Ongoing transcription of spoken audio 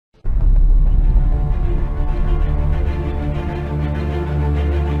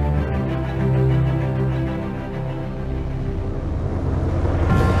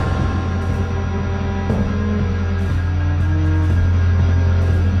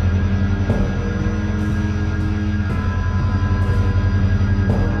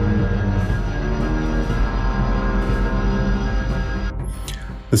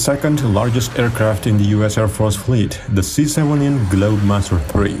The second largest aircraft in the US Air Force fleet, the C-17 Globemaster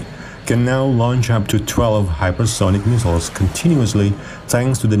III, can now launch up to 12 hypersonic missiles continuously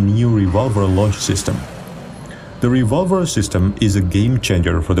thanks to the new REVOLVER Launch System. The REVOLVER system is a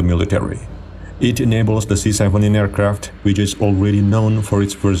game-changer for the military. It enables the C-17 aircraft, which is already known for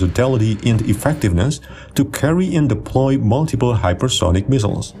its versatility and effectiveness, to carry and deploy multiple hypersonic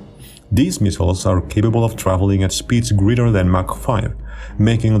missiles. These missiles are capable of traveling at speeds greater than Mach 5,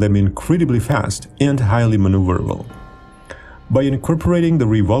 making them incredibly fast and highly maneuverable. By incorporating the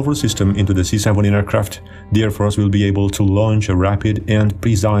REVOLVER system into the C-17 aircraft, the Air Force will be able to launch a rapid and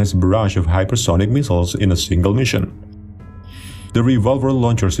precise barrage of hypersonic missiles in a single mission. The REVOLVER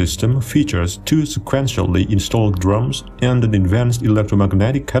launcher system features 2 sequentially installed drums and an advanced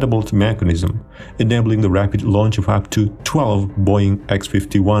electromagnetic catapult mechanism, enabling the rapid launch of up to 12 Boeing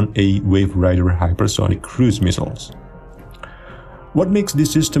X-51A Wave Rider hypersonic cruise missiles. What makes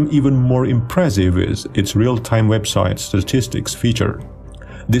this system even more impressive is its real-time website statistics feature.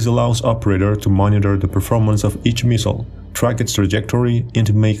 This allows operators to monitor the performance of each missile, track its trajectory,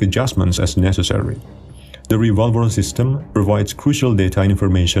 and make adjustments as necessary. The REVOLVER system provides crucial data and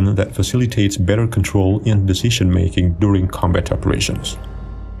information that facilitates better control and decision-making during combat operations.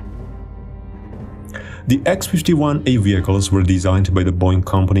 The X-51A vehicles were designed by the Boeing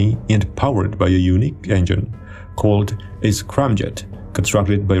company and powered by a unique engine called a scramjet,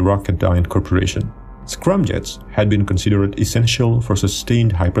 constructed by Rocketdyne Corporation. Scramjets had been considered essential for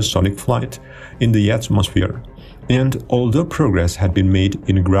sustained hypersonic flight in the atmosphere, and although progress had been made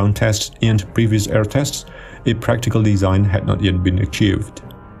in ground tests and previous air tests, a practical design had not yet been achieved.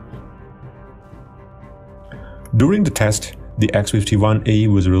 During the test, the X-51A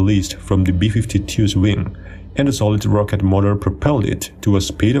was released from the B-52's wing, and a solid rocket motor propelled it to a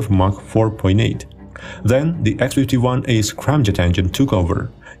speed of Mach 4.8. Then, the X-51A's scramjet engine took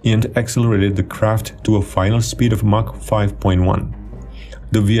over and accelerated the craft to a final speed of Mach 5.1.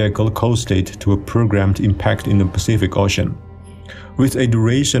 The vehicle coasted to a programmed impact in the Pacific Ocean. With a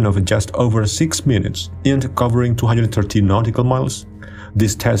duration of just over 6 minutes and covering 230 nautical miles,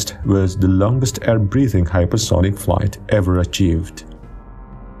 this test was the longest air-breathing hypersonic flight ever achieved.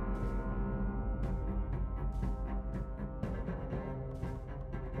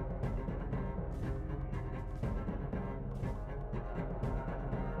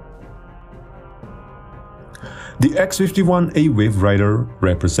 The X-51A Wave Rider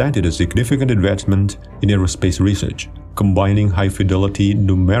represented a significant advancement in aerospace research, combining high-fidelity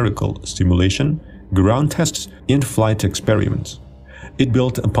numerical simulation, ground tests, and flight experiments. It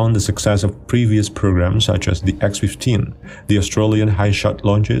built upon the success of previous programs such as the X-15, the Australian High Shot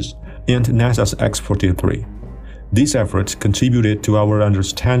launches, and NASA's X-43. These efforts contributed to our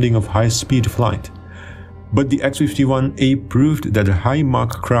understanding of high-speed flight. But the X-51A proved that a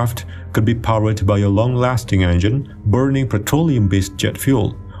high-Mach craft could be powered by a long-lasting engine burning petroleum-based jet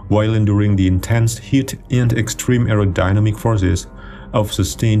fuel, while enduring the intense heat and extreme aerodynamic forces of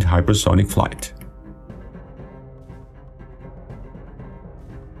sustained hypersonic flight.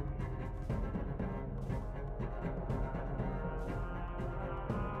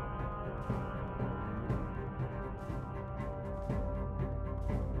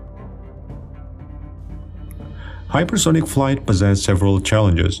 Hypersonic flight possesses several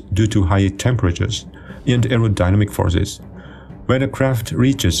challenges due to high temperatures and aerodynamic forces. When a craft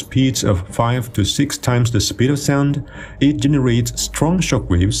reaches speeds of 5 to 6 times the speed of sound, it generates strong shock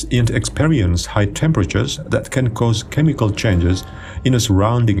waves and experiences high temperatures that can cause chemical changes in the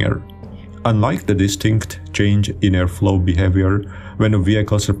surrounding air. Unlike the distinct change in airflow behavior when a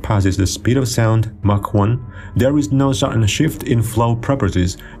vehicle surpasses the speed of sound, Mach 1, there is no sudden shift in flow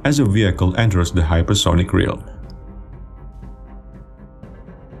properties as a vehicle enters the hypersonic realm.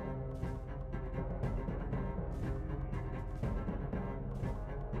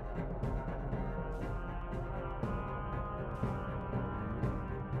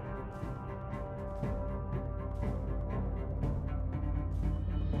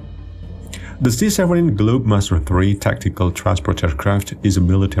 The C-17 Globemaster III tactical transport aircraft is a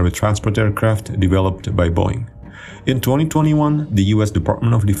military transport aircraft developed by Boeing. In 2021, the US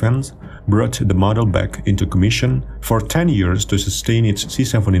Department of Defense brought the model back into commission for 10 years to sustain its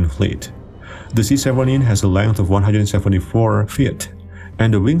C-17 fleet. The C-17 has a length of 174 feet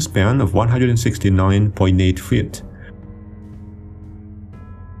and a wingspan of 169.8 feet.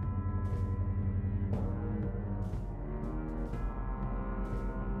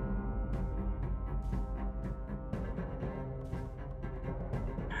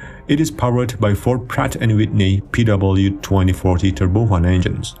 It is powered by 4 Pratt & Whitney PW2040 turbofan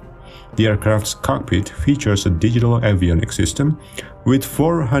engines. The aircraft's cockpit features a digital avionics system with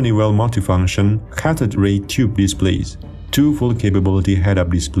 4 Honeywell multifunction cathode ray tube displays, 2 full capability head-up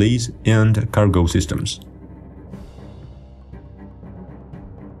displays, and cargo systems.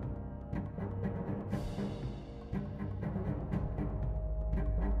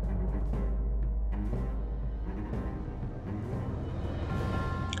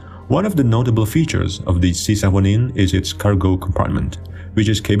 One of the notable features of the C-17 is its cargo compartment, which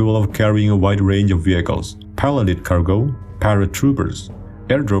is capable of carrying a wide range of vehicles, piloted cargo, paratroopers,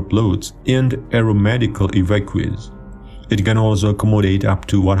 airdrop loads, and aeromedical evacuees. It can also accommodate up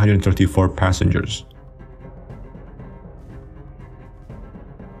to 134 passengers.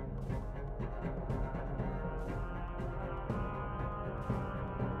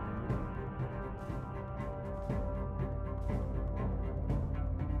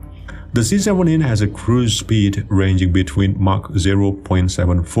 The C-17 has a cruise speed ranging between Mach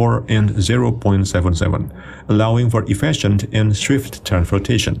 0.74 and 0.77, allowing for efficient and swift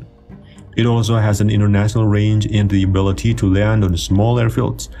transportation. It also has an international range and the ability to land on small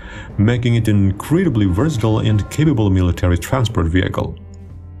airfields, making it an incredibly versatile and capable military transport vehicle.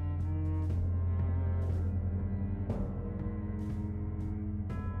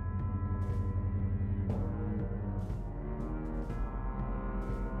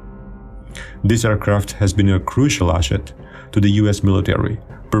 This aircraft has been a crucial asset to the US military,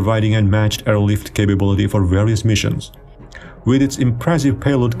 providing unmatched airlift capability for various missions. With its impressive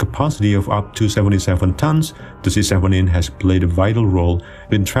payload capacity of up to 77 tons, the C-17 has played a vital role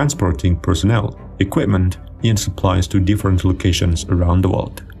in transporting personnel, equipment, and supplies to different locations around the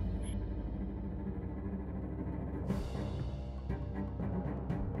world.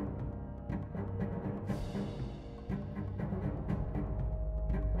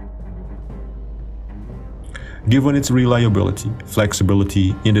 Given its reliability,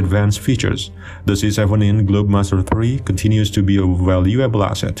 flexibility, and advanced features, the C-17 Globemaster III continues to be a valuable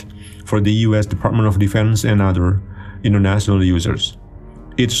asset for the US Department of Defense and other international users.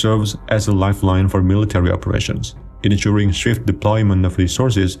 It serves as a lifeline for military operations, ensuring swift deployment of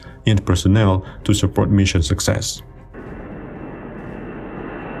resources and personnel to support mission success.